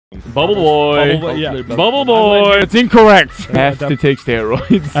Bubble Boy. Yeah. Bubble Boy. It's incorrect. Has to take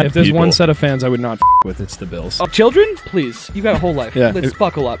steroids. If there's People. one set of fans I would not with, it's the Bills. Children, please. You got a whole life. Yeah. Let's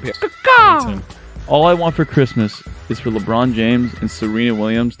buckle up here. All I want for Christmas is for LeBron James and Serena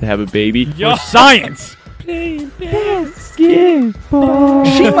Williams to have a baby. Yo. For science. She must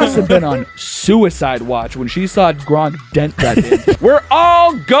have been on suicide watch when she saw Gronk dent that in. We're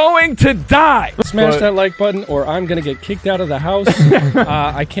all going to die. Smash that like button or I'm going to get kicked out of the house.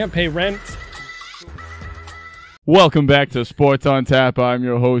 I can't pay rent. Welcome back to Sports on Tap. I'm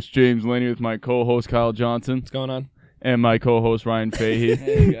your host, James Laney, with my co-host, Kyle Johnson, What's going on? and my co-host, Ryan Fahey.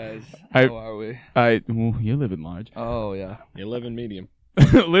 Hey guys, I- how are we? Well, you live in large. Oh yeah. You live in medium.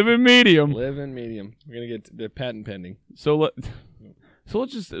 Live in medium. Live in medium. We're going to get the patent pending. So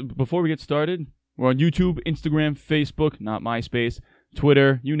let's just, before we get started, we're on YouTube, Instagram, Facebook, not MySpace,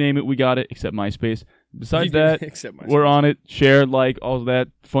 Twitter, you name it, we got it, except MySpace. Besides that, Except my we're on it. Share, like, all that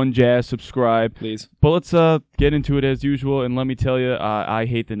fun jazz, subscribe. Please. But let's get into it as usual, and let me tell you, I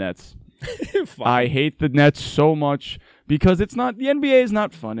hate the Nets. I hate the Nets so much because the NBA is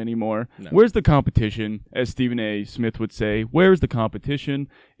not fun anymore. No. Where's the competition, as Stephen A. Smith would say? Where's the competition?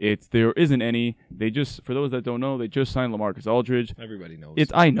 There isn't any. For those that don't know, they just signed LaMarcus Aldridge. Everybody knows.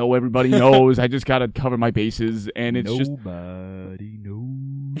 I know everybody knows. I just gotta cover my bases, and it's Nobody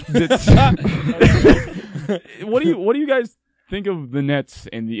knows. what do you guys think of the Nets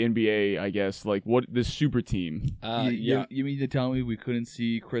and the NBA? I guess this super team. You mean to tell me we couldn't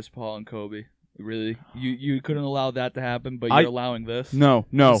see Chris Paul and Kobe? Really? You couldn't allow that to happen, but you're allowing this? No.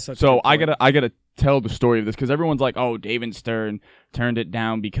 That's such a So good I point. gotta tell the story of this because everyone's like, "Oh, David Stern turned it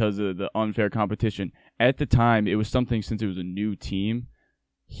down because of the unfair competition." At the time, it was something since it was a new team.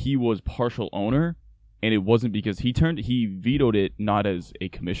 He was partial owner, and it wasn't because he vetoed it not as a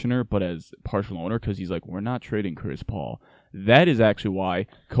commissioner but as partial owner because he's like, "We're not trading Chris Paul." That is actually why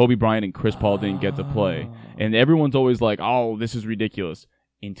Kobe Bryant and Chris Paul didn't get to play, and everyone's always like, "Oh, this is ridiculous."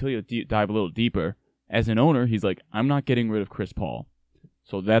 Until you dive a little deeper, as an owner, he's like, I'm not getting rid of Chris Paul.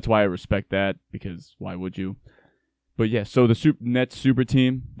 So that's why I respect that, because why would you? But yeah, so the Nets super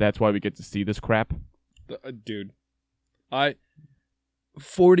team, that's why we get to see this crap. Dude.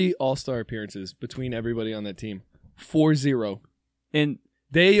 40 All-Star appearances between everybody on that team. 4-0. And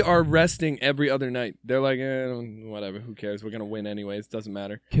They are resting every other night. They're like, whatever, who cares? We're going to win anyways. Doesn't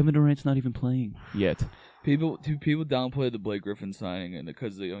matter. Kevin Durant's not even playing yet. People downplay the Blake Griffin signing, and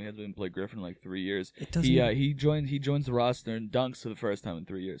because he hasn't been Blake Griffin in like 3 years. It doesn't. He joins the roster and dunks for the first time in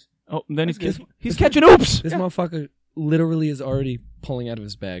 3 years. Oh, then he's This- catching oops! This motherfucker literally is already pulling out of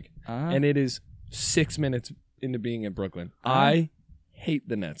his bag. Uh-huh. And it is 6 minutes into being in Brooklyn. I hate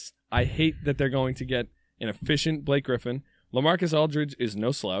the Nets. I hate that they're going to get an efficient Blake Griffin. LaMarcus Aldridge is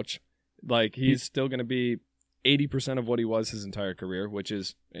no slouch. Like, he's still going to be 80% of what he was his entire career, which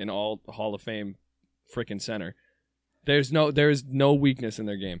is an all Hall of Fame freaking center. There is no weakness in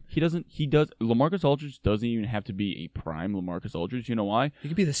their game. LaMarcus Aldridge doesn't even have to be a prime LaMarcus Aldridge. You know why? He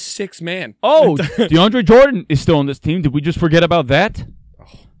could be the sixth man. Oh, DeAndre Jordan is still on this team. Did we just forget about that?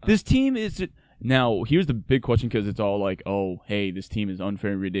 This team is... Now, here's the big question, because it's all like, oh, hey, this team is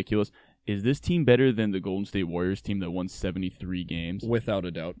unfair and ridiculous. Is this team better than the Golden State Warriors team that won 73 games? Without a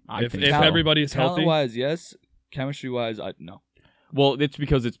doubt. I If think so. everybody is healthy. Talent-wise, yes. Chemistry-wise, no. Well, it's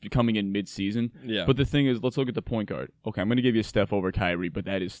because it's coming in mid-season. Yeah. But the thing is, let's look at the point guard. Okay, I'm going to give you Steph over Kyrie, but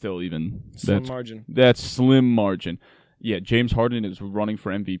that is still even... Slim margin. That's slim margin. Yeah, James Harden is running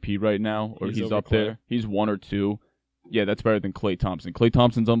for MVP right now, or he's over up Klay. there. He's 1 or 2. Yeah, that's better than Klay Thompson. Klay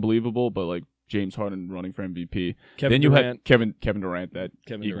Thompson's unbelievable, but like James Harden running for MVP. Kevin then you Durant. had Kevin Durant that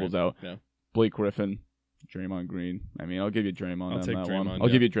Kevin equals Durant. out. Yeah. Blake Griffin, Draymond Green. I mean, I'll give you Draymond I'll on take that Draymond, one. I'll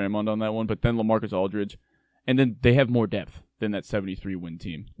yeah. give you Draymond on that one, but then LaMarcus Aldridge. And then they have more depth than that 73-win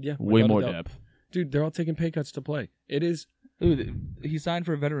team. Yeah. Way without a more doubt. depth. Dude, they're all taking pay cuts to play. It is, Dude, he signed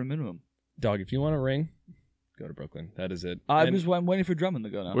for a veteran minimum. dog, if you want a ring, go to Brooklyn. That is it. I'm And waiting for Drummond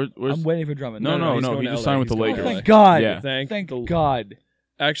to go now. Where's- I'm waiting for Drummond. No, he's no. going He to just LA. signed with He's the going to Lakers. LA. Thank God. Yeah. Thank God.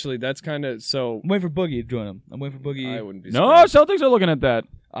 Actually, that's kind of so. I'm waiting for Boogie to join him. I'm waiting for Boogie. I wouldn't be No, surprised. Celtics are looking at that.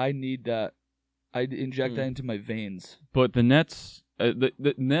 I need that. I inject that into my veins. But the Nets,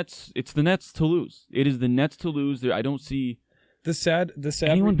 the Nets, it's the Nets to lose. It is the Nets to lose. I don't see The sad.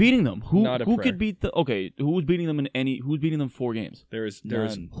 anyone beating them. Who Not a who prayer. could beat the? Okay, who's beating them who's beating them 4 games? There's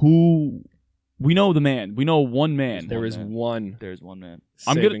None. Who? We know the man. We know one man. there is man. one There's one man.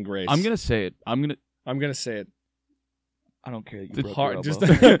 saving grace. I'm gonna say it. I'm gonna say it. I don't care. You It's broke hard. your Just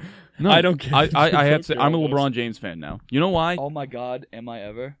elbow. no. I don't care. I have to say Broke I'm a your elbows. LeBron James fan now. You know why? Oh my God, am I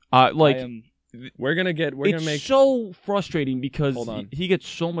ever? Like I am. We're gonna it's make. so frustrating because Hold on. he gets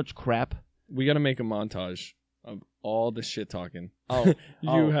so much crap. We gotta make a montage of all the shit talking Oh,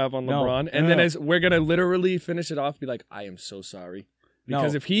 you have on no. LeBron. And then as we're going to literally finish it off, be like, I am so sorry.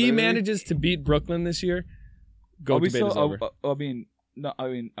 Because No, if he literally- manages to beat Brooklyn this year, GOAT debate is over. Are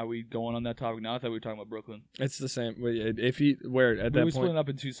we going on that topic now? I thought we were talking about Brooklyn. It's the same. If he, where at We that were point, splitting up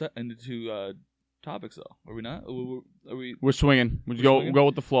into two topics, though. Are we not? Are we? We're swinging. We We're go swinging? go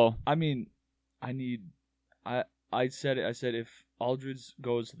with the flow. I mean, I said it. I said if Aldridge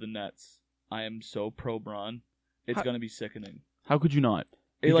goes to the Nets, I am so pro Bron. It's How- gonna be sickening. How could you not?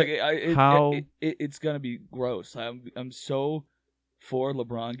 It's gonna be gross. I'm so for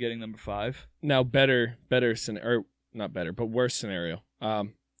LeBron getting number 5. now better scenario, or not better, but worse scenario.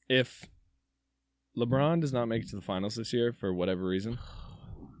 If LeBron does not make it to the finals this year for whatever reason,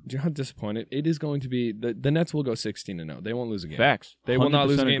 do you know how disappointed it is going to be? The Nets will go 16-0. They won't lose a game. Facts. They will not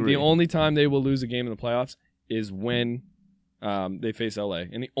lose a 100% game. agree. The only time they will lose a game in the playoffs is when they face LA.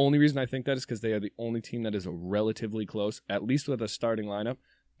 And the only reason I think that is because they are the only team that is relatively close, at least with a starting lineup,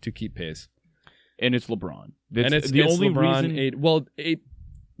 to keep pace. And it's LeBron. That's And it's the it's only LeBron. reason.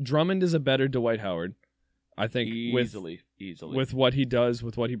 Drummond is a better Dwight Howard, I think, Easily. with what he does,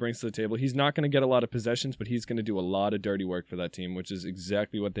 with what he brings to the table. He's not going to get a lot of possessions, but he's going to do a lot of dirty work for that team, which is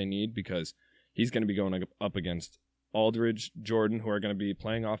exactly what they need because he's going to be going up against Aldridge, Jordan, who are going to be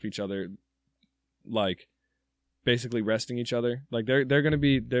playing off each other, like basically resting each other. Like they're going to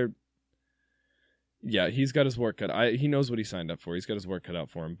be Yeah, he's got his work cut. He knows what he signed up for. He's got his work cut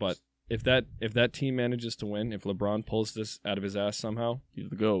out for him. But if that team manages to win, if LeBron pulls this out of his ass somehow, He's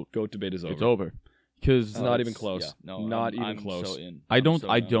the GOAT. GOAT debate is over. It's over. Because It's not even close. Yeah, no, Not even I'm close. So in. I I'm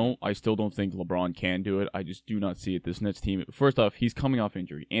so in. I still don't think LeBron can do it. I just do not see it. This Nets team, first off, he's coming off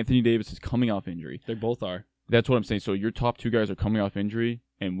injury. Anthony Davis is coming off injury. They both are. That's what I'm saying. So your top 2 guys are coming off injury,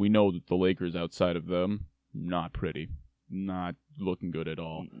 and we know that the Lakers outside of them, not pretty. Not looking good at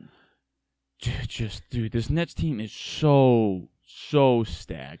all. Dude, this Nets team is so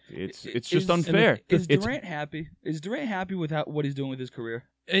stacked. It's just unfair. Is It's- Durant happy? Is Durant happy with what he's doing with his career?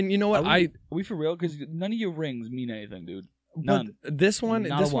 And you know what? Are we for real? Because none of your rings mean anything, dude. None. But this one,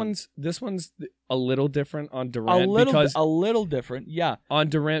 Not a one. this one's a little different on A Durant little different. Yeah. on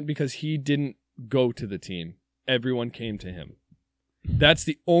Durant because he didn't go to the team. Everyone came to him. That's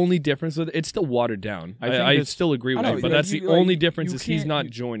the only difference with it. It's still watered down. I think I it's- still agree with I know, you, but like, that's the you- like, only difference you is he's can't- not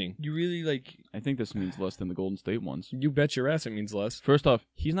you- joining. You really like. I think this means less than the Golden State ones. You bet your ass it means less. First off,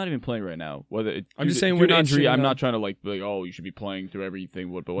 he's not even playing right now. Whether I'm due just to- saying due we're to not injury. shitting I'm on- not trying to like be like, oh, you should be playing through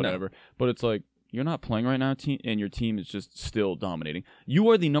everything, but whatever. But it's like you're not playing right now, and your team is just still dominating. You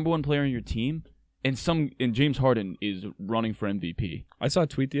are the number 1 player in your team, and James Harden is running for MVP. I saw a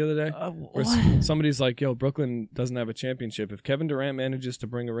tweet the other day where somebody's like, "Yo, Brooklyn doesn't have a championship. If Kevin Durant manages to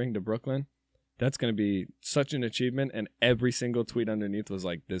bring a ring to Brooklyn, that's going to be such an achievement." And every single tweet underneath was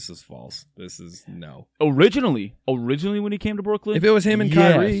like, "This is false. This is no." Originally when he came to Brooklyn, If it was him and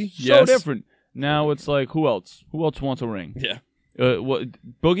yes, Kyrie, so yes. different. Now it's like, who else? Who else wants a ring? Yeah.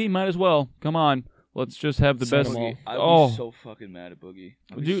 Boogie might as well. Come on, let's just have the Send best. them all. I'd be so fucking mad at Boogie.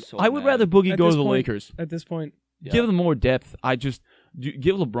 I'd be Dude, so I would mad. rather Boogie At go this to the point- Lakers. At this point, Yeah. Give them more depth.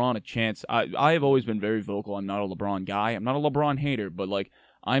 Give LeBron a chance. I have always been very vocal. I'm not a LeBron guy. I'm not a LeBron hater, but like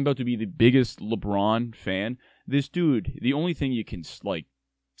I'm about to be the biggest LeBron fan. This dude, the only thing you can like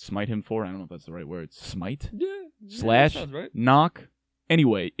smite him for, I don't know if that's the right word, smite, slash, sounds right. knock.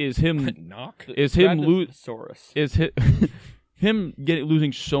 Anyway, is him knock. is him Thesaurus. is him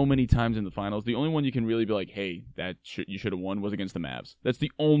losing so many times in the finals. The only one you can really be like, hey, you should have won was against the Mavs. That's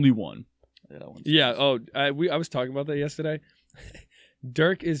the only one. Yeah. Oh, I was talking about that yesterday.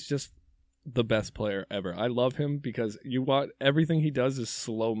 Dirk is just the best player ever. I love him because everything he does is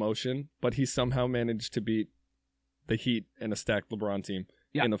slow motion, but he somehow managed to beat the Heat and a stacked LeBron team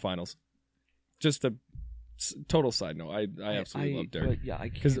in the finals. Just a total side note. I absolutely love Dirk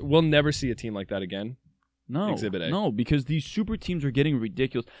because we'll never see a team like that again. No, Exhibit A. No, because these super teams are getting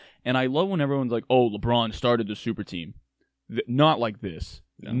ridiculous, and I love when everyone's like, "Oh, LeBron started the super team." Not like this.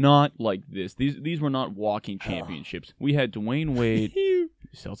 No. Not like this. These were not walking championships. We had Dwayne Wade,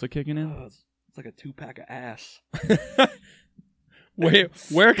 Seltzer kicking in. It's like a 2-pack of ass.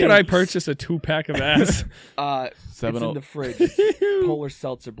 Where can I purchase a 2-pack of ass? It's in the fridge. Polar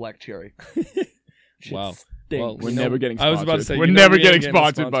Seltzer Black Cherry. Shit Wow. stinks. Well, We're never getting I sponsored. was about to say, we're you know never we ain't getting getting a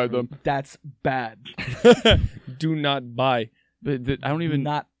sponsored by sponsor. them. That's bad. Do not buy. But I don't even.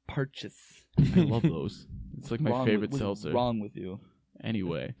 Not purchase. I love those. It's like my Wrong favorite what's seltzer. wrong with you?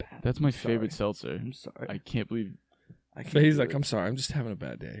 Anyway, Bad. that's my I'm sorry. favorite seltzer. I'm sorry. I can't believe. I can't He's do like, it. I'm sorry, I'm just having a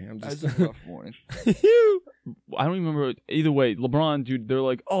bad day. I'm It's just a rough morning. I don't even remember. Either way, LeBron, dude, they're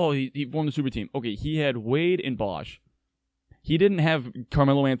like, oh, he formed the super team. Okay, he had Wade and Bosh. He didn't have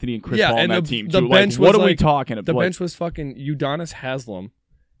Carmelo Anthony and Chris Yeah, Paul on and that the- team. the too. bench what was are we like- talking about? The bench was fucking Udonis Haslam,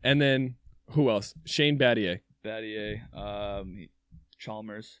 and then who else? Shane Battier. Battier,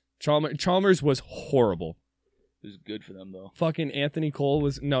 Chalmers. Chalmers was horrible. It was good for them though. Fucking Anthony Cole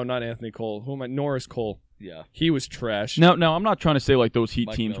was not Anthony Cole. Who am I? Norris Cole. Yeah. He was trash. No, I'm not trying to say like those Heat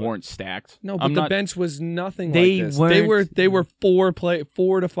Mike teams Miller. weren't stacked. No, but I'm the not, bench was nothing They like this. weren't- They were 4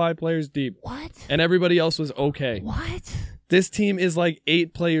 to 5 players deep, What? and everybody else was okay. What? This team is like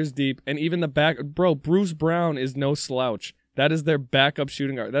 8 players deep, and even the back, bro. Bruce Brown is no slouch. That is their backup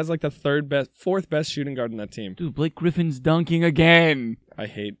shooting guard. That's like the 4th best shooting guard in that team. Dude, Blake Griffin's dunking again. I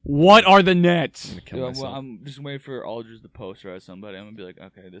hate. What are the Nets? I'm gonna kill Yeah, myself. well, I'm just waiting for Aldridge to posterize somebody. I'm gonna be like,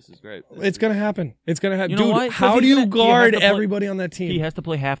 okay, this is great. It's gonna happen. It's gonna happen. You know Dude, why? 'Cause how he's do you gonna- he has guard to play- everybody on that team? He has to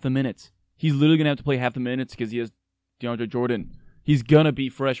play half the minutes. He's literally gonna have to play half the minutes because he has DeAndre Jordan. He's gonna be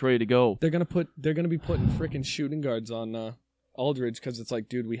fresh, ready to go. They're gonna be putting freaking shooting guards on Aldridge because it's like,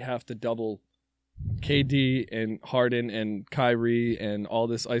 dude, we have to double KD and Harden and Kyrie and all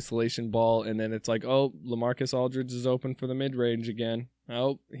this isolation ball, and then it's like, oh, LaMarcus Aldridge is open for the mid range again.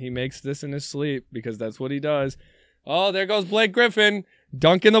 Oh, he makes this in his sleep because that's what he does. Oh, there goes Blake Griffin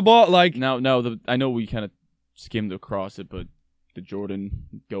dunking the ball like. Now, I know we kind of skimmed across it, but the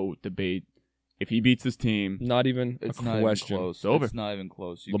Jordan GOAT debate. If he beats this team, Not even It's a not question. even close. It's over. It's not even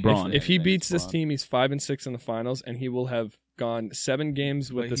close. LeBron. can't If he say beats this LeBron. team, he's 5-6 in the finals, and he will have gone 7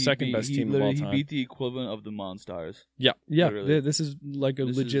 games with But the he second beat- best he team of all literally- time. He beat the equivalent of the Monstars. Yeah. Literally. This is like a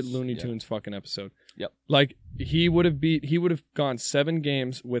This legit is- Looney yeah. Tunes fucking episode. Yep. Like he would have gone 7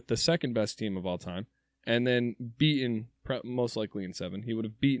 games with the second best team of all time, and then beaten most likely in 7. He would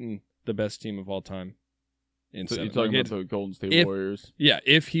have beaten the best team of all time in so 7. you're talking Like, about the Golden State if- Warriors. yeah,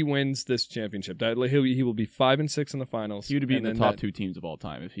 if he wins this championship, that he will be 5-6 in the finals. He would have beaten and the then top 2 teams of all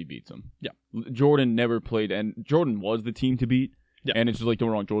time if he beats them. Yeah. Jordan never played, and Jordan was the team to beat. Yeah. And it's just like, don't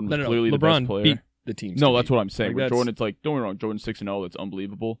get me wrong, Jordan was No, clearly the LeBron best player. beat the teams. No, to that's beat. what I'm saying. Like, With that's- Jordan, it's like, don't get me wrong, Jordan's 6-0. That's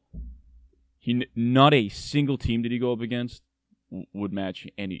unbelievable. Not a single team that he go up against would match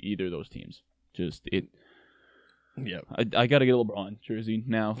either of those teams. Just it. Yeah. I got to get a LeBron jersey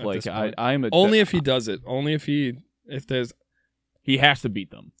now. At Like this point. I'm a Only if he does it. Only if there's he has to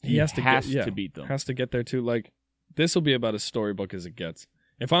beat them. He has to to beat them. has to get there too. Like this will be about as storybook as it gets.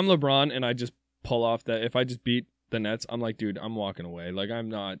 If I'm LeBron and I just pull off that, if I just beat the Nets, I'm like, dude, I'm walking away. Like I'm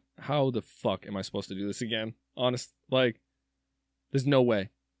not. How the fuck am I supposed to do this again? Honest, like, there's no way.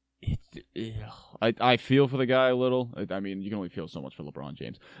 I feel for the guy a little. I mean, you can only feel so much for LeBron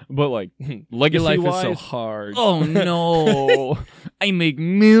James, but like Your legacy life wise, is so hard. oh no, I make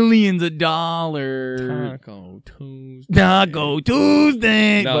millions of dollars. Taco Tuesday. Taco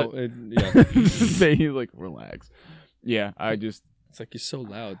Tuesday. No, But- yeah. He's like, relax. Yeah, I just. It's like you're so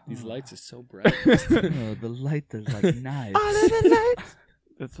loud. These lights are so bright. Oh, the light is like knives.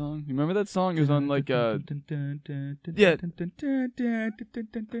 That song. You remember that song? It was on like Yeah.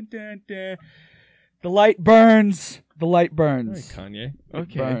 The light burns. The light All right, burns. Kanye.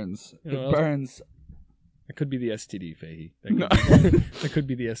 Okay. Burns. You know It what else? burns. That could be the STD, Fahey. No. That could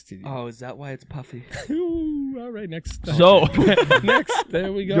be the STD. Oh, is that why it's puffy? Ooh, all right, next. So Next,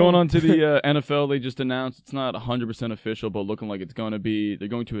 there we go. going on to the NFL, they just announced it's not 100% official, but looking like it's going to be. They're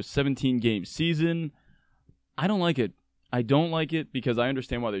going to a 17-game season. I don't like it. I don't like it because I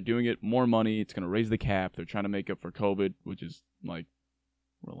understand why they're doing it. More money. It's going to raise the cap. They're trying to make up for COVID, which is like,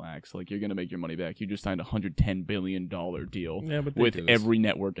 relax. Like, you're going to make your money back. You just signed a $110 billion deal Yeah, but they with do this. every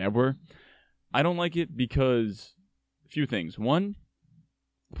network ever. I don't like it because a few things. One,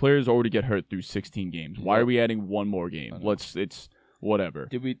 players already get hurt through 16 games. Why are we adding one more game? I know. It's whatever.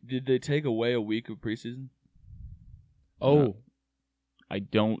 Did they take away a week of preseason? Oh, I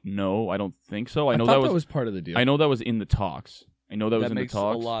don't know. I don't think so. I know thought that was part of the deal. I know that was in the talks. I know that was in makes the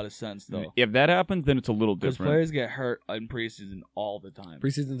talks. a lot of sense though. If that happens, then it's a little Because different. players get hurt in preseason all the time.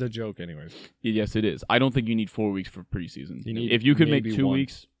 Preseason's a joke, anyways. Yes, it is. I don't think you need 4 weeks for preseason. You need If you could make maybe 2 1.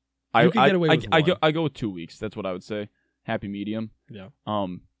 weeks, You could get away with I go 1. I go with 2 weeks. That's what I would say. Happy medium. Yeah.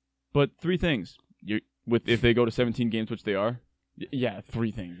 But 3 things. If they go to 17 games, which they are. Yeah,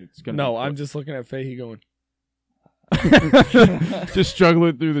 3 things. It's gonna. No, be I'm just looking at Fahey going. just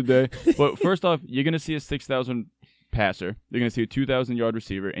struggling through the day. But first off, you're going to see a 6,000 passer. You're going to see a 2,000-yard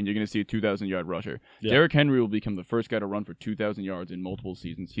receiver, and you're going to see a 2,000-yard rusher. Yeah. Derrick Henry will become the first guy to run for 2,000 yards in multiple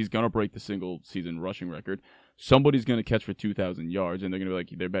seasons. He's going to break the single-season rushing record. Somebody's going to catch for 2,000 yards, and they're going to be like,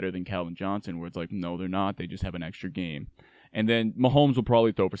 they're better than Calvin Johnson, where it's like, no, they're not. They just have an extra game. And then Mahomes will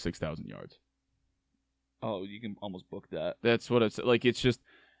probably throw for 6,000 yards. Oh, you can almost book that. That's what it's like. It's just,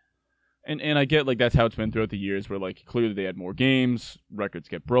 and I get like that's how it's been throughout the years, where like clearly they had more games, records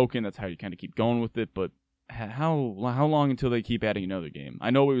get broken. That's how you kind of keep going with it. But how long until they keep adding another game? I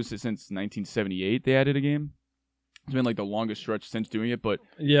know it was since 1978 they added a game. It's been like the longest stretch since doing it, but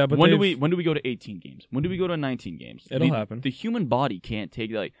Yeah, but when do we go to 18 games? When do we go to 19 games? It'll happen. The human body can't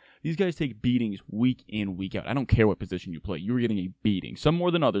take these guys take beatings week in, week out. I don't care what position you play. You were getting a beating. Some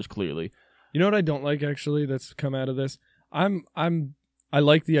more than others, clearly. You know what I don't like actually that's come out of this? I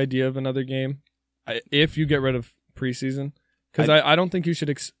like the idea of another game if you get rid of preseason. Because I don't think you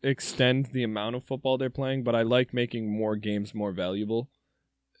should extend the amount of football they're playing, but I like making more games more valuable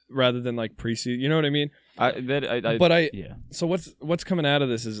rather than like preseason. You know what I mean? Yeah. So what's coming out of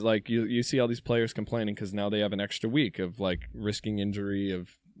this is like you see all these players complaining because now they have an extra week of like risking injury of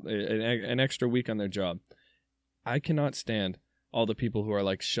an extra week on their job. I cannot stand all the people who are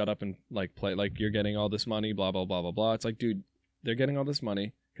like shut up and like play like you're getting all this money, blah blah blah blah blah. It's like, dude, they're getting all this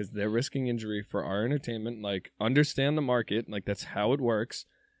money because they're risking injury for our entertainment. Like, understand the market. Like, that's how it works.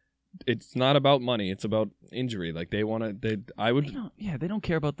 It's not about money. It's about injury. Like, they want to. They don't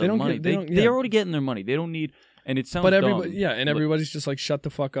care about They the don't money. care- They're already getting their money. They don't need. And it sounds. But dumb. everybody, yeah, and everybody's just like, shut the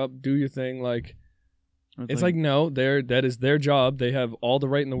fuck up, do your thing. Like, it's like no, that is their job. They have all the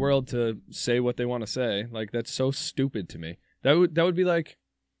right in the world to say what they want to say. Like, that's so stupid to me. That would be like,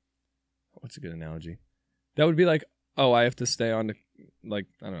 what's a good analogy? That would be like, oh, I have to stay on to, like,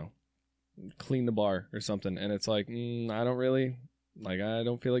 I don't know, clean the bar or something. And it's like, I don't really, like, I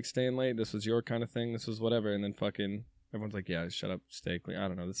don't feel like staying late. This was your kind of thing. This was whatever. And then fucking everyone's like, yeah, shut up, stay clean. I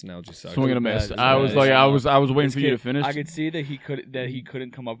don't know. This analogy sucks. Swing and a miss. Bad. I was Bad. like, I was waiting This for you to kid- finish. I could see that he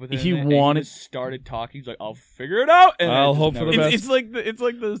couldn't come up with it. He and wanted- just started talking. He's like, I'll figure it out. And I'll it just hope for never- the best. It's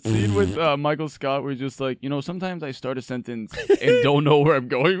like the scene with Michael Scott where he's just like, sometimes I start a sentence and don't know where I'm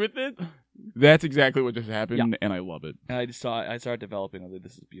going with it. That's exactly what just happened, and I love it. And I started developing. I was like,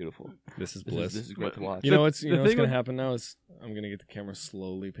 this is beautiful. This is This bliss. is great to watch. You know what's the what's thing gonna with- happen now is I'm gonna get the camera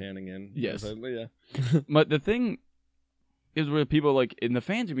slowly panning in. Yes. Yeah. But the thing is where people like, and the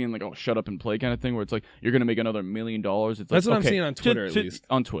fans are being like, oh, shut up and play kind of thing, where it's like, you're going to make another $1 million. It's like, That's what I'm okay, seeing on Twitter, at least.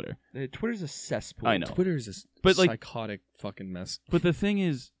 On Twitter. Twitter's a cesspool. I know. Twitter is a But, like- psychotic fucking mess. But the thing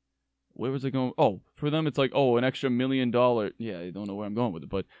is, where was it going? Oh, for them, it's like, oh, an extra $1 million. Yeah, I don't know where I'm going with it.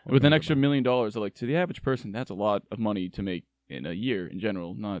 But with an extra $1 million, like, to the average person, that's a lot of money to make in a year in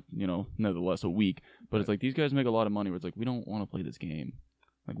general, not, nevertheless a week. But it's like, these guys make a lot of money where it's like, we don't want to play this game.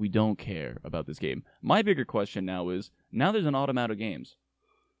 Like, we don't care about this game. My bigger question now is, now there's an odd amount of games.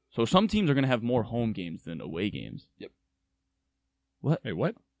 So some teams are going to have more home games than away games. Yep. Wait,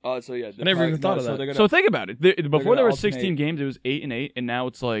 what? Oh, so yeah. I never even thought of that. They're gonna, So think about it. Before gonna there were alternate. 16 games, it was 8 and 8, and now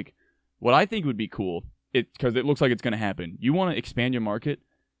it's like, what I think would be cool, because it looks like it's going to happen. You want to expand your market,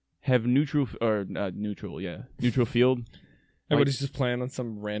 have neutral field. Everybody's just playing on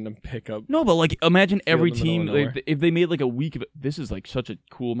some random pickup. No, but like imagine every in the middle team, of nowhere. if they made like a week of it. This is like such a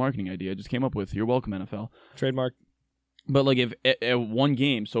cool marketing idea I just came up with. You're welcome, NFL. Trademark. But like if one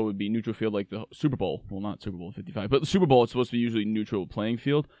game, so it would be neutral field like the Super Bowl. Well, not Super Bowl 55, but the Super Bowl it's supposed to be usually neutral playing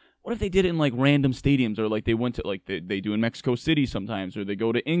field. What if they did it in like random stadiums, or like they went to like they do in Mexico City sometimes, or they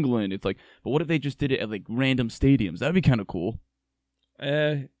go to England? It's like, but what if they just did it at like random stadiums? That'd be kind of cool.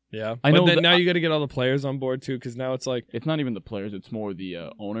 Yeah. I know But then that- now you got to get all the players on board too, because now it's like, It's not even the players; it's more the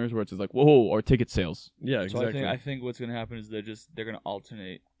owners, where it's just like, whoa, or ticket sales. yeah, So exactly. I think what's gonna happen is they're gonna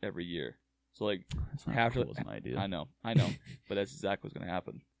alternate every year. So like That's not half cool the as an idea. I know, but that's exactly what's gonna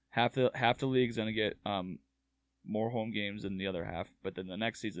happen. Half the league's gonna get more home games than the other half, but then the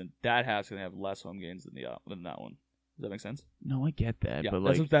next season that half's gonna have less home games than than that one. Does that make sense? No, I get that, Yeah, but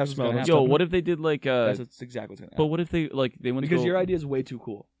that's like, what's gonna happen. yo, what if they did like That's exactly what's gonna But happen. what if they went Because to go, your idea is way too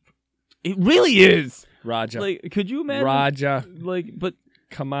cool. It really is. Raja. Like, could you imagine? Raja. Like, but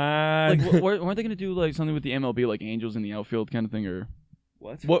Come on. like, weren't they gonna do like something with the MLB, like Angels in the outfield kind of thing, or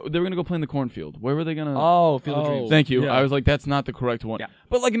What? what? They were gonna go play in the cornfield. Where were they gonna? Oh, Field of Oh. Dreams. Thank you. yeah. I was like, that's not the correct one. Yeah.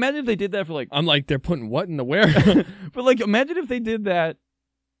 But like, imagine if they did that for like. I'm like, they're putting what in the where? But like, imagine if they did that.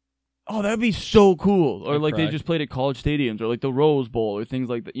 Oh, that'd be so cool. Or I'd like they cry. just played at college stadiums, or like the Rose Bowl, or things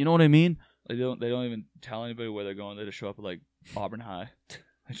like that. You know what I mean? They don't even tell anybody where they're going. They just show up at like Auburn High.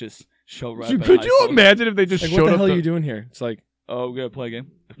 They just show right. by Could high you school. imagine if they just Like, showed what the up? hell to- are you doing here? It's like, Oh, we're gonna play a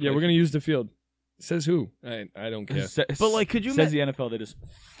game. yeah, we're gonna use the field. Says who? I don't care. But like, could you? Says the NFL. They just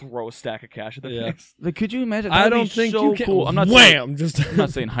throw a stack of cash at the Yeah. face. Like, could you imagine? I That'd don't be think so you can. Cool. I'm not saying, Wham! Just I'm not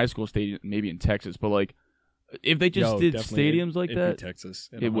saying high school stadium, maybe in Texas, but like, if they just Yo, did definitely, stadiums like it'd that, be Texas.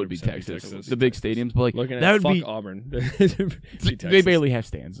 it would be 100% Texas. The big stadiums, but like Looking at that would fuck be. Auburn. They barely have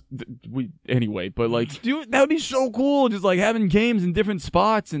stands. Anyway, but like, dude, that would be so cool. Just like having games in different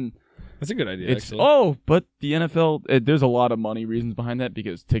spots, and That's a good idea. it's Actually. but the NFL, there's a lot of money reasons behind that,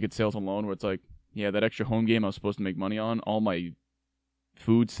 because ticket sales alone, where it's like, yeah, that extra home game I was supposed to make money on, all my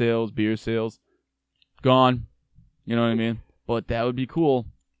food sales, beer sales, gone. You know what I mean? But that would be cool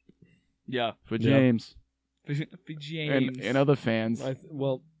Yeah. for Yeah. James For James. and other fans.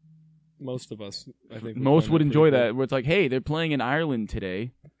 Well, most of us, I think. Most would enjoy that. Where it's like, hey, they're playing in Ireland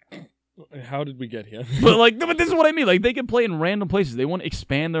today. How did we get here? But like, but this is what I mean. Like, they can play in random places. They want to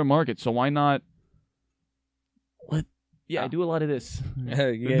expand their market, so why not? What? Yeah, I do a lot of this.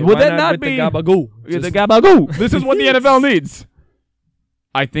 Yeah, Would why that not with be- the gabagoo? Yeah, the Just- gabagoo. This is what the NFL needs.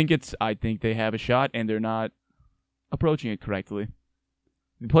 I think they have a shot, and they're not approaching it correctly.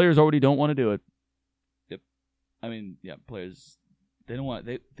 The players already don't want to do it. I mean, yeah, players. They don't want.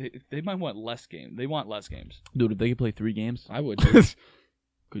 They might want less games. They want less games. Dude, if they could play 3 games, I would. Dude.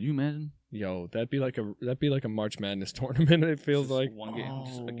 could you imagine? Yo, that'd be like a March Madness tournament. It feels Just like. one game,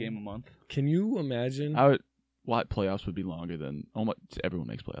 just a game a month. Can you imagine? I would. What playoffs would be longer than almost everyone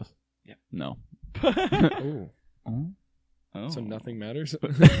makes playoffs? Yeah. No. Oh, Oh. so nothing matters,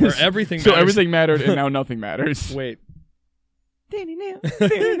 or everything. So matters. everything mattered, and now nothing matters. Wait,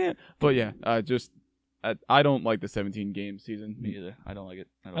 But yeah, I don't like the 17 game season. Me either. I don't like it.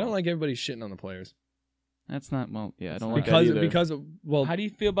 I don't like everybody shitting on the players That's not well. Yeah, I don't like because that either. because of, well, How do you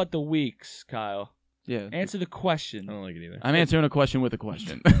feel about the weeks, Kyle? yeah, Answer the question. I don't like it either. I'm answering a question with a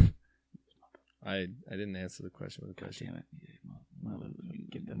question. I didn't answer the question with a God question. damn it.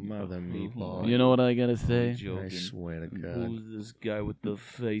 Get that- Mother meatball. You know what I gotta say? I Joking. swear to God. Who's this guy with the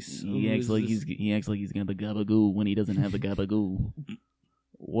face? He Who acts is like this? he acts like he's got the gabagoo when he doesn't have the gabagoo.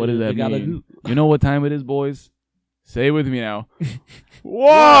 What does The that mean? gabagoo. You know what time it is, boys? Say it with me now.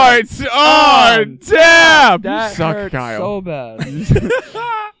 What's on tap? That You suck, hurt Kyle. so bad.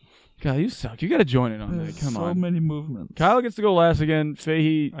 Kyle, you suck. You gotta join in on that. There's Come so on. many movements. Kyle gets to go last again.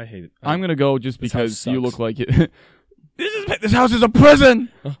 Fahey, I hate it. I'm gonna go just This because house you sucks. look like it. This house is a prison.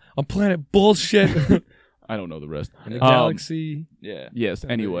 I'm planet bullshit. I don't know the rest. In the galaxy. Yeah. Yes.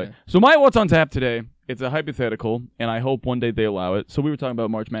 Anyway, yeah. so my what's on tap today. It's a hypothetical, and I hope one day they allow it. So we were talking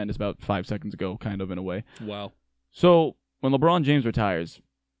about March Madness about 5 seconds ago, kind of in a way. Wow. So when LeBron James retires,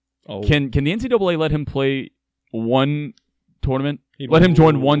 Oh, can the NCAA let him play one tournament? He'd Let him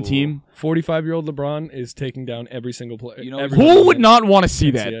join one Ooh. team? 45-year-old LeBron is taking down every single player. You know, Who would not want to see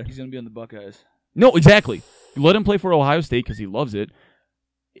that? Yeah. He's gonna be on the Buckeyes. No, exactly. Let him play for Ohio State because he loves it.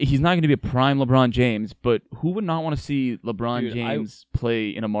 He's not going to be a prime LeBron James, but who would not want to see LeBron Dude, James play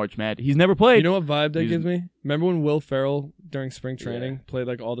in a March Madness? He's never played. You know what vibe that He's- gives me? Remember when Will Ferrell during spring training Yeah. played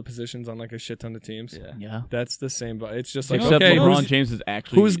like all the positions on like a shit ton of teams? Yeah. Yeah. That's the same vibe. It's just like, Except okay, LeBron who's, James is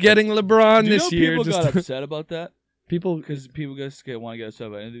actually who's getting LeBron Do you this know year? people Just got upset about that? people. Because people want to get upset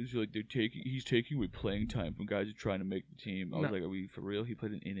about it. And it's like he's taking away playing time from guys who are trying to make the team. I was No. like, are we for real? He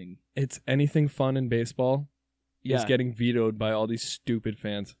played an inning. It's anything fun in baseball is getting vetoed by all these stupid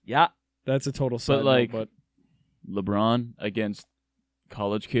fans. Yeah. That's a total side like, note, LeBron against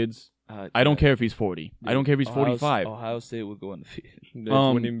college kids. Uh, I don't care if he's 40. I don't care if he's 45. Ohio State would go undefeated. but it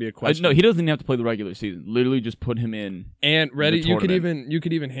wouldn't even be a question. No, he doesn't even have to play the regular season. Literally, just put him in. And ready, the you could tournament.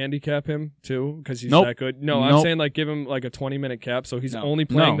 even handicap him too because he's Nope. that good. No, I'm Nope. saying like give him like a 20-minute cap so he's No. only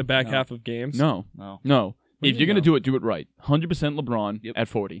playing No. the back No. half of games. No, No. no. What do If you you're gonna know? do it right. 100% LeBron Yep. at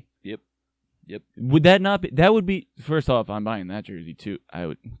 40. Yep. Would that not be? That would be. First off, I'm buying that jersey too. I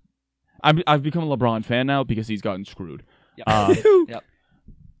would. I've become a LeBron fan now because he's gotten screwed. Yep. Yep.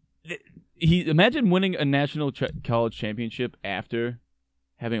 He imagine winning a national college championship after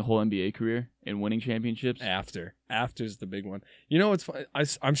having a whole NBA career and winning championships. After's the big one. You know what's fun?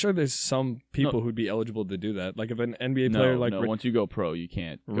 I'm sure there's some people who'd be eligible to do that. Like if an NBA player like no. Once you go pro, you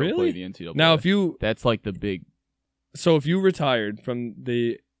can't go Really? play the NCAA. now if you that's like the big. if you retired from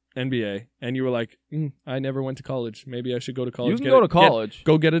the NBA and you were like, I never went to college. Maybe I should go to college. You can go to college.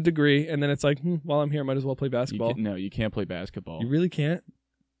 Go get a degree, and then it's like, while I'm here, I might as well play basketball. You can't play basketball. You really can't.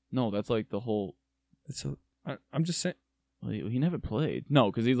 No, that's like the whole. I'm just saying. Well, he never played. No,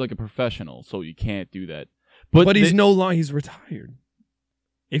 because he's like a professional, so you can't do that. But he's no longer. He's retired.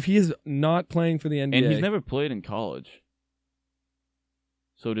 If he is not playing for the NBA, and he's never played in college.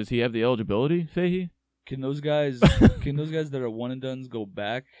 So does he have the eligibility, Fahey? Can those guys that are one and dones go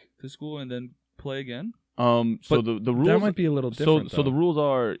back to school and then play again? So But the rules that might be a little different. so the rules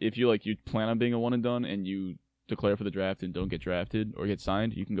are if you plan on being a one and done and you declare for the draft and don't get drafted or get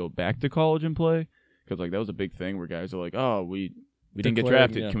signed, you can go back to college and play. Because that was a big thing where guys are like, oh, we didn't get Declared,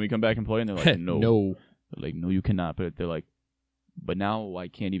 drafted. yeah. Can we come back and play? And they're like, no. no. They're like, no, you cannot. But they're like, but now I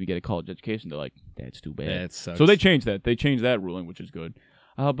can't even get a college education. They're like, that's too bad. That sucks. So they changed that. They changed that ruling, which is good.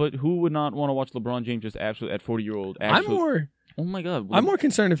 But who would not want to watch LeBron James just absolutely at 40-year-old? I'm more. Oh my God. I'm more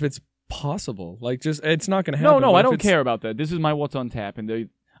concerned if it's possible. Like, just it's not going to happen. No, but I if don't it's- care about that. This is my what's on tap, and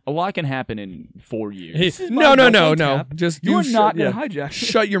a lot can happen in 4 years. Hey, my no. What's on tap. Just You are not yeah. gonna hijack.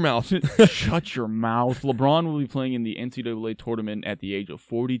 Shut your mouth. Shut your mouth. LeBron will be playing in the NCAA tournament at the age of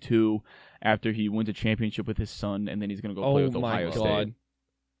 42 after he wins a championship with his son, and then he's going to go play Oh with my Ohio God. State.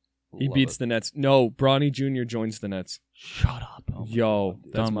 He Love beats it. the Nets. No, Bronny Jr. joins the Nets. Shut up. Oh my Yo, God.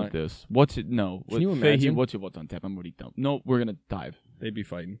 that's Done my. with this. What's it? No. Can you Fahey, imagine? what's on tap? I'm already done. No, we're going to dive. They'd be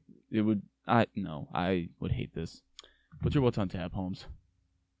fighting. It would. No, I would hate this. What's your what's on tap, Holmes?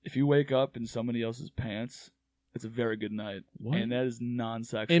 If you wake up in somebody else's pants, it's a very good night. What? And that is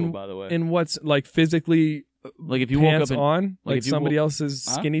non-sexual, In- by the way. And what's like physically Like if you woke pants up in, on, like like if you somebody wo- else's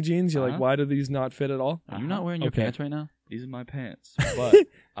Huh? skinny jeans, you're like, Uh-huh. why do these not fit at all? Are you not wearing your Okay. pants right now? These are my pants. But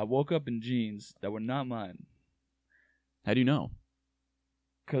I woke up in jeans that were not mine. How do you know?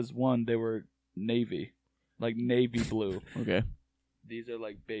 Because, one, they were navy. Like navy blue. Okay. These are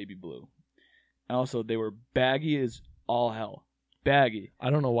like baby blue. And also, they were baggy as all hell. Baggy.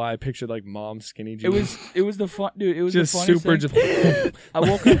 I don't know why I pictured like mom's skinny jeans. It was the fun, dude. It was just the funniest super. thing.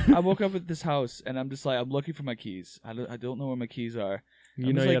 Just I woke up at this house and I'm just like, I'm looking for my keys. I don't know where my keys are. you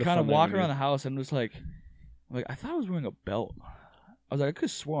I'm know, just you like gotta kind of find that walking when around the house and I'm just like I thought I was wearing a belt. I was like, I could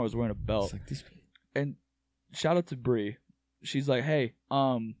have sworn I was wearing a It's belt. like these- And shout out to Bree. She's like, hey,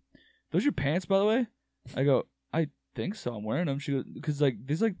 those your pants, by the way? I go, I think so. I'm wearing them. She goes, because like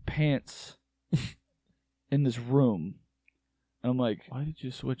there's like pants in this room. And I'm like, Why did you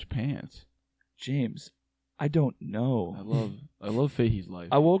switch pants? James, I don't know. I love Fahey's life.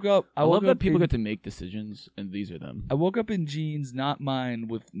 I woke up. I love that people in, get to make decisions, and these are them. I woke up in jeans, not mine,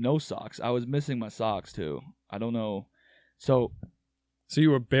 with no socks. I was missing my socks too. I don't know. So So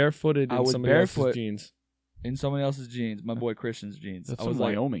you were barefooted I in was somebody barefoot. else's jeans. in someone else's jeans, my boy Christian's jeans. That's I some was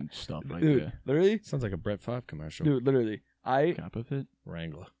like, Wyoming stuff right dude, there. literally, Sounds like a Brett Favre commercial. dude, literally. Cap of it.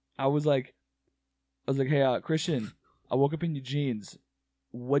 Wrangler. I was like, hey, Christian, I woke up in your jeans.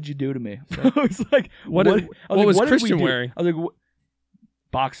 What'd you do to me? I was like, What I did- was what like, was did we Christian do? wearing? I was like,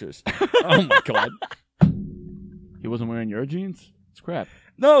 boxers. Oh my God. He wasn't wearing your jeans. It's crap.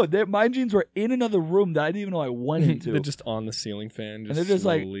 No, my jeans were in another room that I didn't even know I went into. They're just on the ceiling fan. and they're just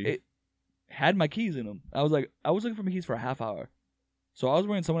slowly. like, it had my keys in them. I was looking for my keys for a half hour. So I was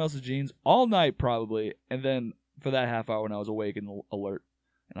wearing someone else's jeans all night probably, and then for that half hour when I was awake and alert,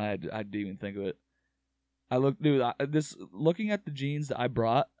 and I didn't even think of it. I looked, dude. Looking at the jeans that I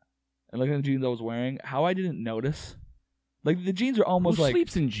brought, and looking at the jeans I was wearing, how I didn't notice. Like the jeans are almost Who like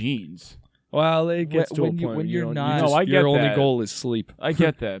sleeps in jeans? Well, it gets to when a you- point when you you're don't- not- you No, I your get only that. goal is sleep. I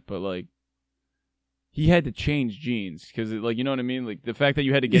get that, but like, he had to change jeans because, like, you know what I mean. Like the fact that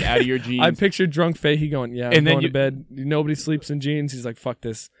you had to get out of your jeans. I pictured drunk Fahey going, "Yeah, I'm And then going you- to bed. Nobody sleeps in jeans." He's like, "Fuck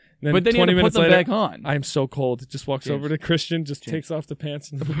this." And then but then you had 20 to put minutes them later, back on. I'm so cold. Just walks James. over to Christian, just James. takes off the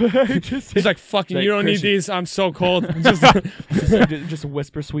pants. And just, he's like, "Fucking, Like, you don't need Christian. these. I'm so cold." Just, just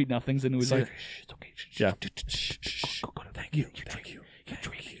whisper sweet nothings into his It's ear. like, Shh, it's okay. Shh, yeah. shh, shh, shh. Go to bed. Thank you. You're Thank dreaming. you. You're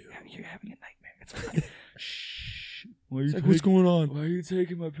dreaming. You're having a nightmare. It's fine. Shh. Why are you It's like, what's going on? Why are you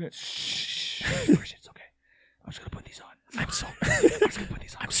taking my pants? Shh. Christian, it's okay. I'm just gonna put these on. I'm just gonna put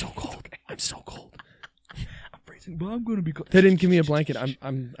these on. I'm so cold. I'm so cold. I'm freezing, but I'm gonna be cold. They didn't give me a blanket.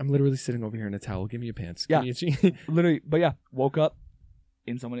 I'm literally sitting over here in a towel. Give me your pants. Yeah. Give me a jean. Literally, but yeah, woke up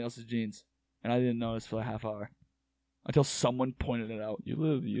in somebody else's jeans, and I didn't notice for a half hour until someone pointed it out.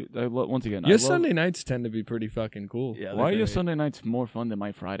 Once again. Your Sunday nights tend to be pretty fucking cool. Yeah, Why are they're your great. Sunday nights more fun than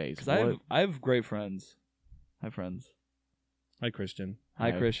my Fridays? Because I have great friends. Hi, friends. Hi, Christian. Hi,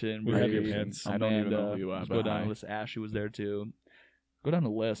 Hi. Christian. We have Brady, your pants. I don't even know Amanda. who you are, Let's but go down hi. the list. Ashley was there too. Go down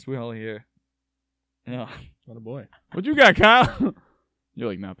the list. We're all here. Yeah. What a boy. What you got, Kyle? You're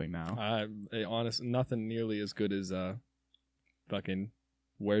like nothing now. Honest, nothing nearly as good as fucking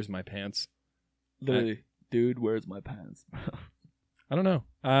where's my pants. Literally, dude, where's my pants? I don't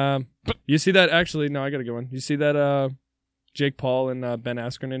know. You see that? Actually, no, I got a good one. You see that Jake Paul and Ben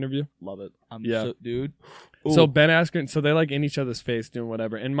Askren interview? Love it. Yeah. Dude. So Ooh. Ben Askren, so they're like in each other's face doing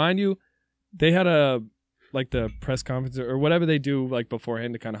whatever. And mind you, they had the press conference or whatever they do like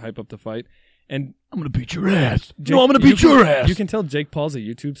beforehand to kind of hype up the fight. And I'm gonna beat your ass. Jake- no, I'm gonna you beat can- your ass. You can tell Jake Paul's a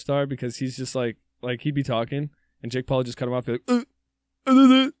YouTube star because he's just like he'd be talking and Jake Paul would just cut him off, be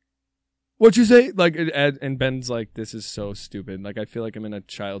like, what you say? Like, and Ben's like, this is so stupid. Like, I feel like I'm in a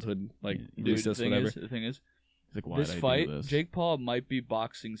childhood like Dude, recess, whatever. The thing is, He's like, why this did I fight, do this? Jake Paul might be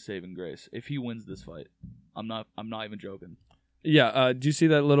boxing saving grace if he wins this fight. I'm not even joking. Yeah. Do you see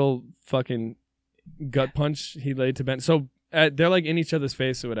that little fucking gut punch he laid to Ben? So they're like in each other's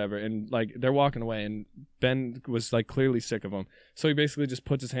face or whatever, and like they're walking away, and Ben was like clearly sick of him. So he basically just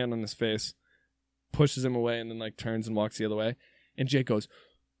puts his hand on his face, pushes him away, and then like turns and walks the other way. And Jake goes,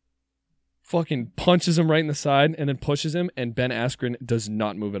 fucking punches him right in the side and then pushes him, and Ben Askren does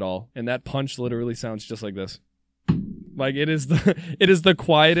not move at all. And that punch literally sounds just like this. Like it is the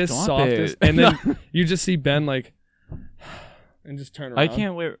quietest, Stop softest. it. And then you just see Ben like and just turn around. I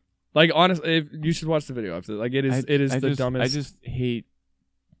can't wait. Like honestly, you should watch the video after. Like it is the dumbest.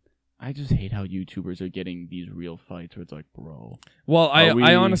 I just hate how YouTubers are getting these real fights where it's like, bro. Well,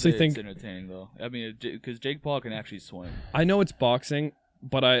 I honestly It's think entertaining though. I mean, because Jake Paul can actually swing. I know it's boxing,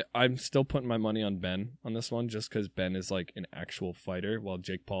 but I'm still putting my money on Ben on this one just because Ben is like an actual fighter while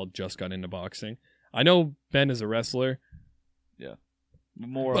Jake Paul just got into boxing. I know Ben is a wrestler,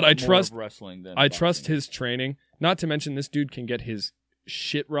 More, but I more trust of wrestling than I trust boxing. his training. Not to mention this dude can get his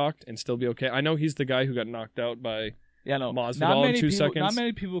shit rocked and still be okay. I know he's the guy who got knocked out by Yeah, no. Masvidal in 2 seconds. Not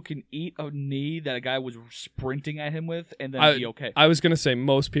many people can eat a knee that a guy was sprinting at him with and then be okay. I was gonna say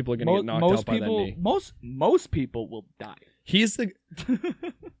most people are gonna get knocked out by that knee. Most people will die. He's the.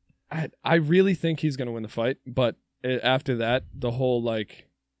 I really think he's gonna win the fight, but after that, the whole like,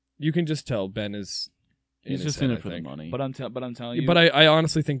 you can just tell Ben is. He's his just in head, it for I the think. money. But I'm telling you. But I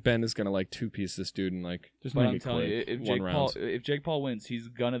honestly think Ben is gonna like 2-piece this dude and like. just But make I'm it telling you, quick. if Jake Paul wins, he's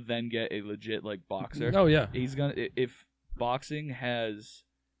gonna then get a legit like boxer. Oh yeah. He's gonna if boxing's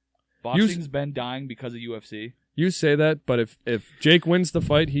been dying because of UFC. You say that, but if Jake wins the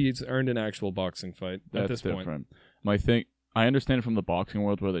fight, he's earned an actual boxing fight at this point. different. My thing, I understand it from the boxing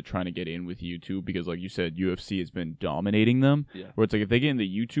world where they're trying to get in with YouTube because, like you said, UFC has been dominating them. Yeah. Where it's like if they get in the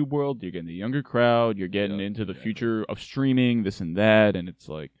YouTube world, you're getting the younger crowd, you're getting into the future of streaming, this and that, and it's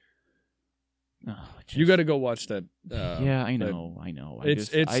like, You got to go watch that. yeah, I know.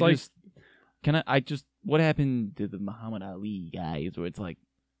 What happened to the Muhammad Ali guys? Where it's like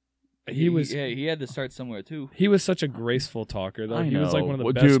he had to start somewhere too. He was such a graceful talker, though. I He know. was like one of the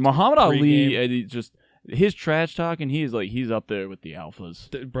Well, best. dude, Muhammad Ali, pre-game- he just his trash talk, and he's up there with the alphas.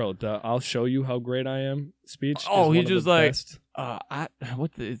 Bro, I'll show you how great I am. Speech. Oh, is he's one of just the like, best.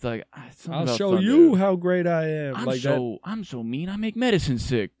 it's like something I'll about show Thunder. you how great I am. I'm like I'm so mean. I make medicine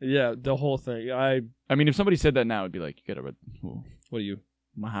sick. that. Yeah, the whole thing. I mean, if somebody said that now, it'd be like, you gotta read What are you?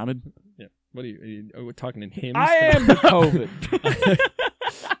 Muhammad. What are you? Are we talking in hymns? I am the COVID.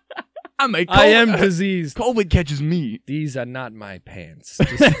 I am diseased. COVID catches me. These are not my pants.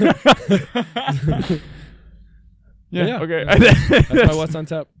 Yeah. Okay. That's my what's on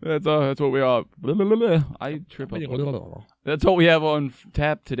tap. That's what we are. I trip up. That's what we have on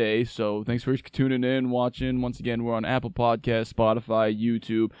tap today. So thanks for tuning in, watching. Once again, we're on Apple Podcasts, Spotify,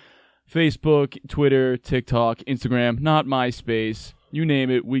 YouTube, Facebook, Twitter, TikTok, Instagram, not MySpace. You name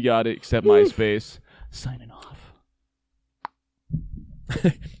it, we got it, except MySpace. Signing off.